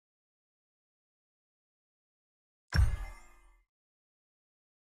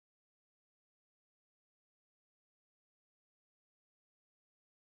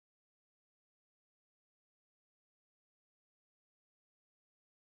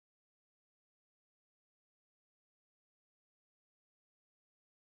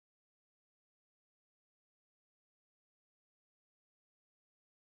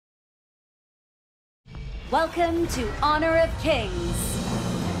Welcome to Honor of Kings.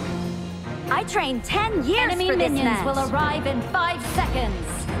 I trained 10 years Enemy for this minions match. will arrive in 5 seconds.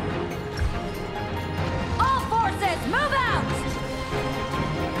 All forces, move out!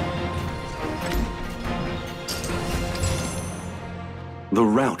 The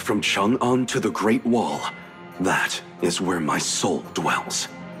route from Chang'an to the Great Wall, that is where my soul dwells.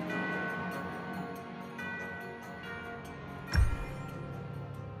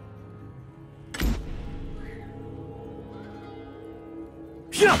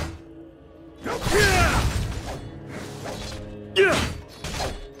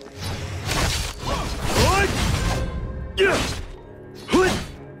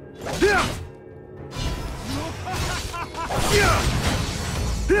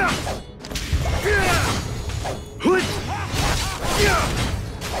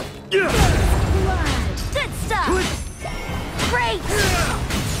 Good stuff! Great!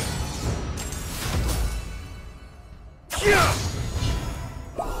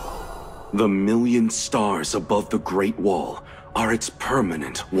 The million stars above the Great Wall are its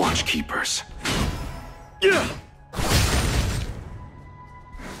permanent watchkeepers.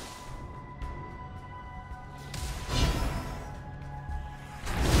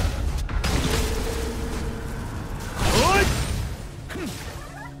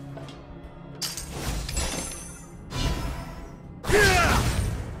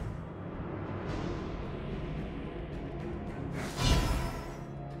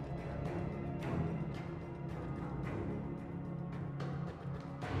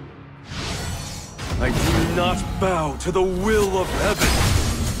 I do not bow to the will of heaven.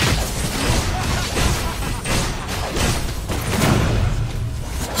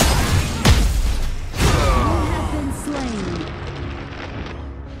 You have been slain.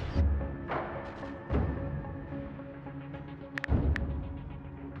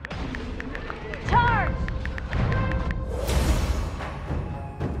 Charge!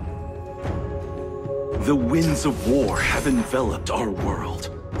 The winds of war have enveloped our world.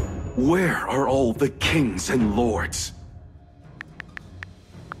 Where are all the kings and lords?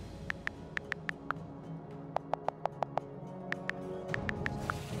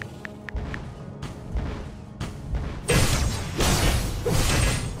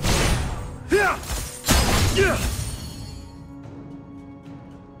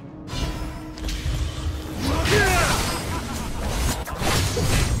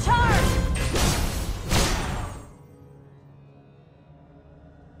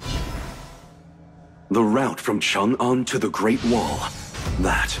 The route from Chang'an to the Great Wall,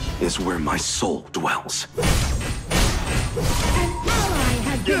 that is where my soul dwells. An ally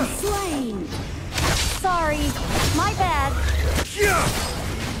has been slain. Sorry, my bad.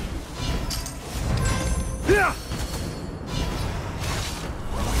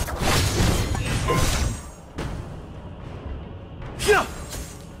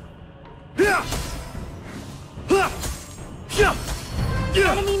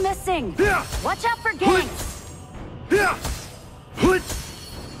 Enemy missing. Watch out for ganks.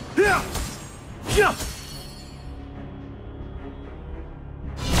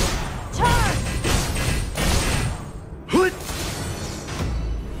 Charge!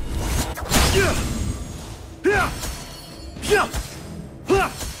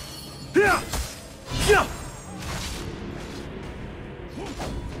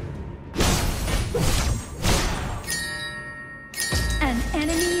 An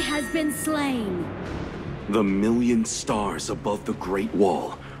enemy has been slain. The million stars above the Great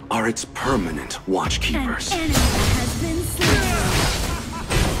Wall are its permanent An watchkeepers. enemy has been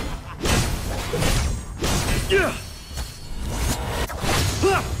slain.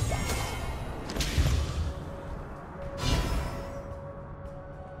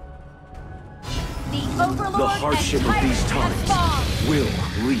 The Overlord The hardship and of these Tyrant times have fallen.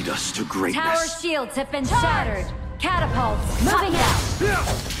 will lead us to Tower greatness. shields have been shattered. Catapults moving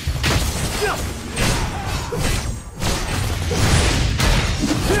out.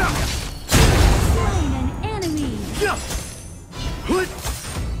 Slain an enemy.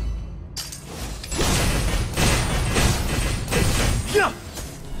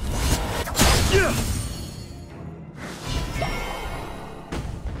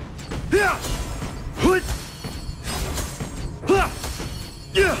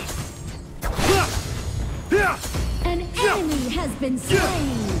 An enemy has been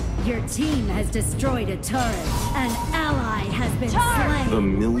slain. Your team has destroyed a turret. An ally has been The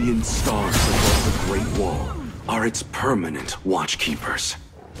slain. million stars above the Great Wall are its permanent watchkeepers.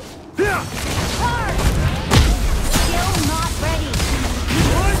 Charge! Still not ready.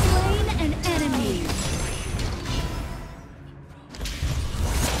 Slain an enemy.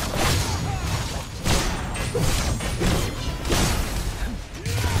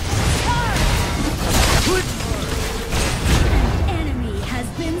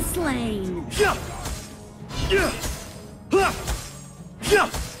 slain.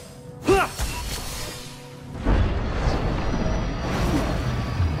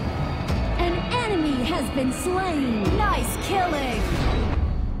 An enemy has been slain. Nice killing!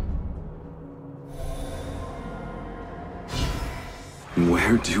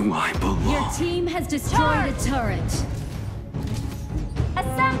 Where do I belong? Your team has destroyed a turret.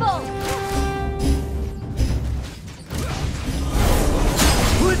 Assemble!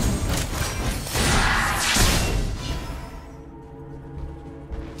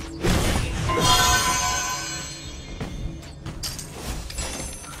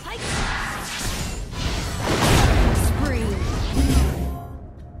 Spree.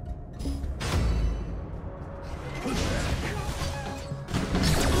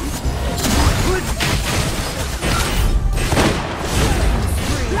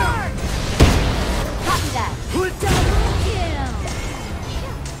 Copy that. Double kill.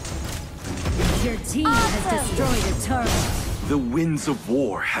 Your team has Awesome. destroyed a turret. The winds of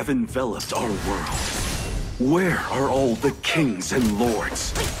war have enveloped our world. Where are all the kings and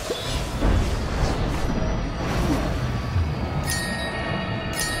lords?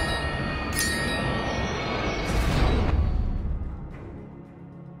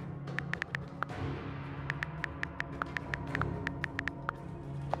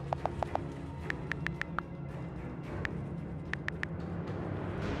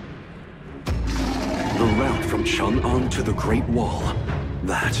 The route from Chang'an to the Great Wall.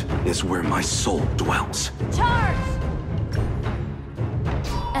 That is where my soul dwells. Charge!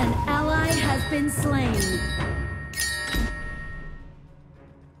 An ally has been slain.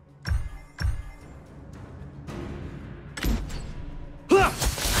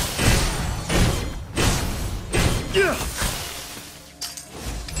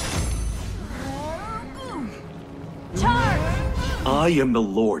 Charge! I am the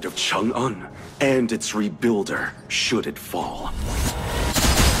Lord of Chang'an, and its rebuilder, should it fall.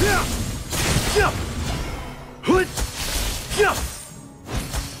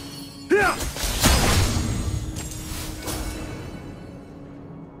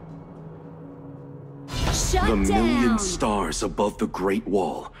 Shut The down. million stars above the Great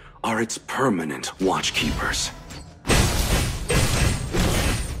Wall are its permanent watchkeepers.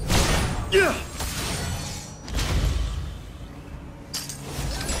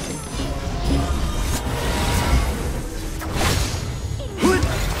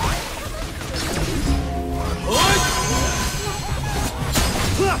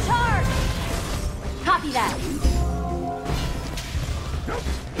 Charge! Copy that.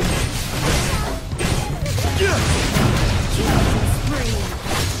 Spree.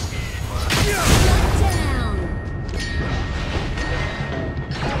 Shut down.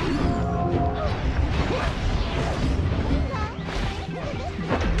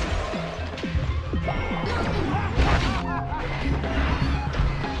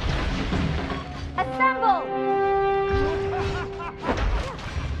 Assemble!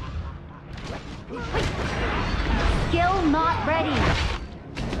 Skill not ready.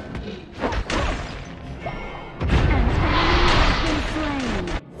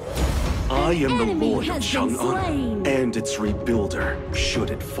 I am the enemy Lord of has been Chang'an, slain. and its rebuilder, should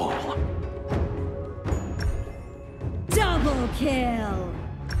it fall. Double kill.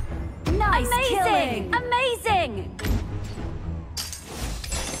 Nice killing. Amazing!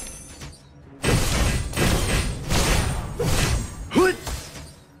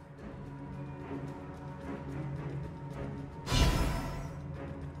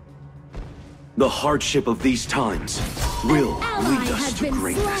 The hardship of these times will Ally lead us has to been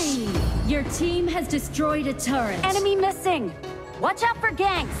greatness. slain. Your team has destroyed a turret. Enemy missing. Watch out for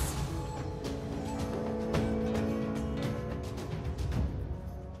ganks.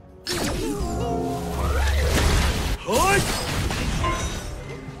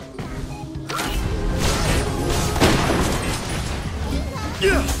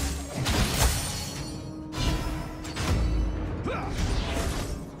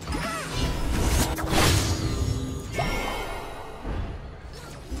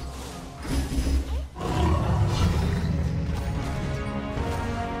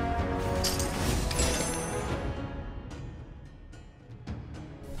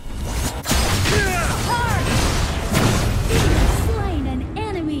 Slain an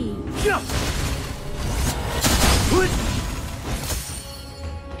enemy.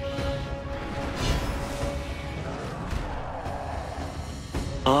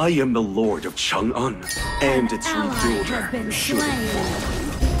 I am the Lord of Chang'an, and its Ally has rebuilder, been should it slain.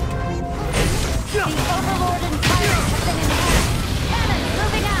 The Overlord and Tyrant have been enhanced. Cannon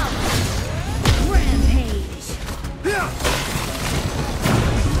moving out. Rampage.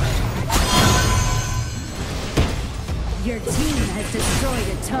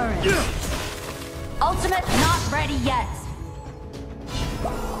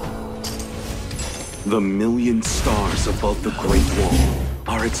 The million stars above the Great Wall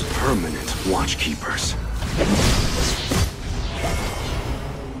are its permanent watchkeepers.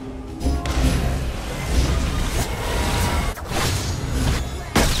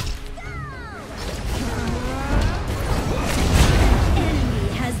 Enemy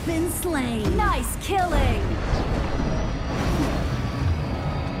has been slain. Nice killing!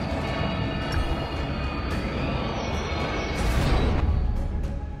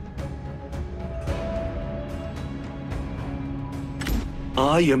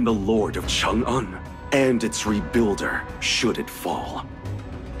 I am the Lord of Chang'an, and its rebuilder, should it fall.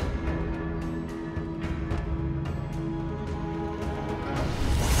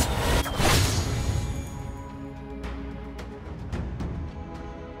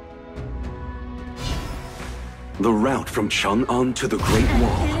 The route from Chang'an to the Great An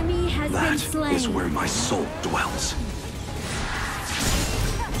Wall, enemy has been that slain. is where my soul dwells.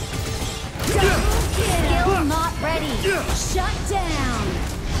 Skill not ready! Shut down.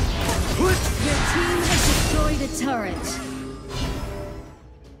 Your team has destroyed a turret.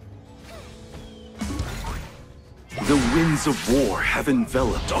 The winds of war have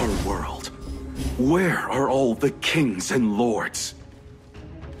enveloped our world. Where are all the kings and lords?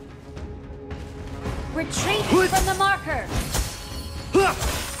 Retreat from the marker!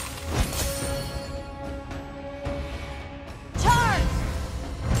 Charge!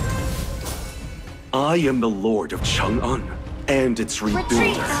 I am the Lord of Chang'an, and its rebuilder,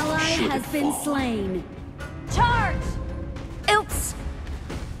 Retreat! Ally should has it been fall. slain. Charge! Oops!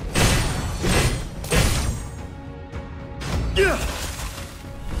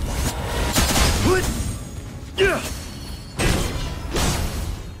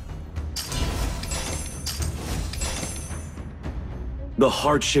 The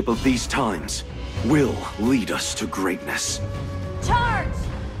hardship of these times will lead us to greatness. Charge!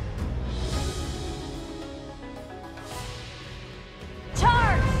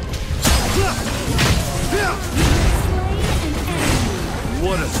 Charge! Slay an enemy.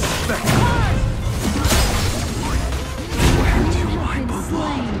 What a spectacle! Charge! Where do I Been belong?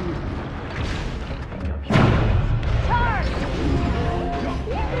 slain. Charge!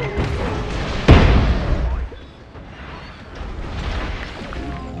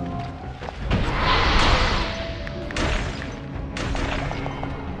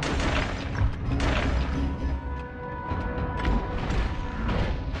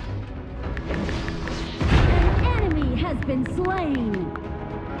 An enemy has been slain.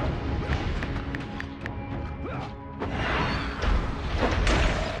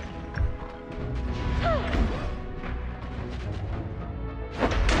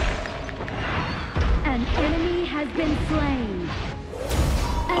 An enemy has been slain.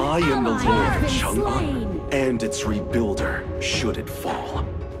 An I am the ally Lord has of been Chang'an, slain. and its rebuilder, should it fall.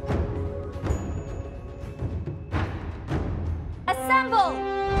 Assemble!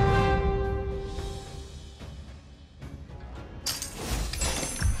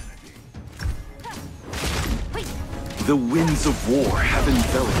 The winds of war have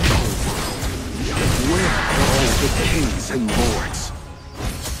enveloped our world. Where are all the kings and lords?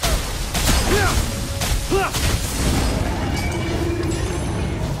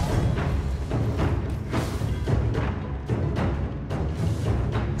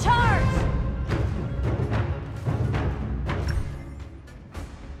 Charge!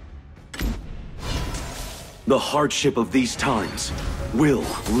 The hardship of these times will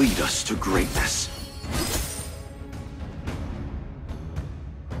lead us to greatness.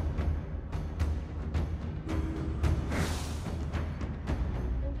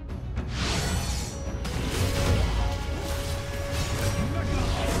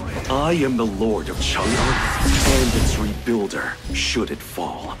 I am the Lord of Chang'an, and its rebuilder, should it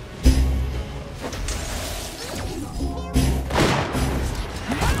fall.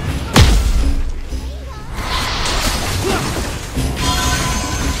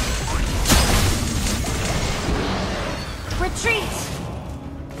 Retreat!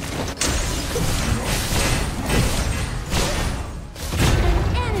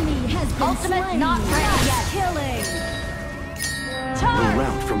 An enemy has been Ultimate slain. not ready yet. Killing. The Charge!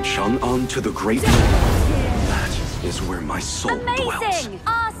 route from Chang'an to the Great Wall, that is where my soul dwells. Amazing!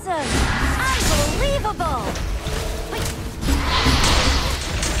 Awesome! Unbelievable!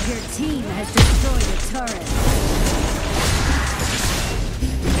 Your team has destroyed a turret.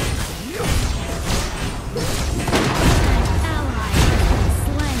 An ally has been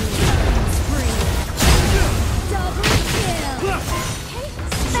slain. Killing spree. Double kill.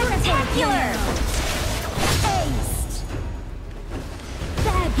 Spectacular! Aced.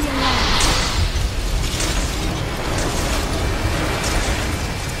 Fabulous.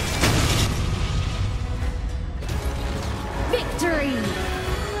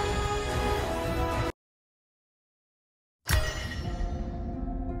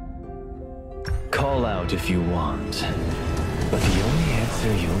 out if you want, but the only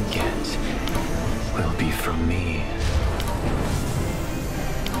answer you'll get will be from me.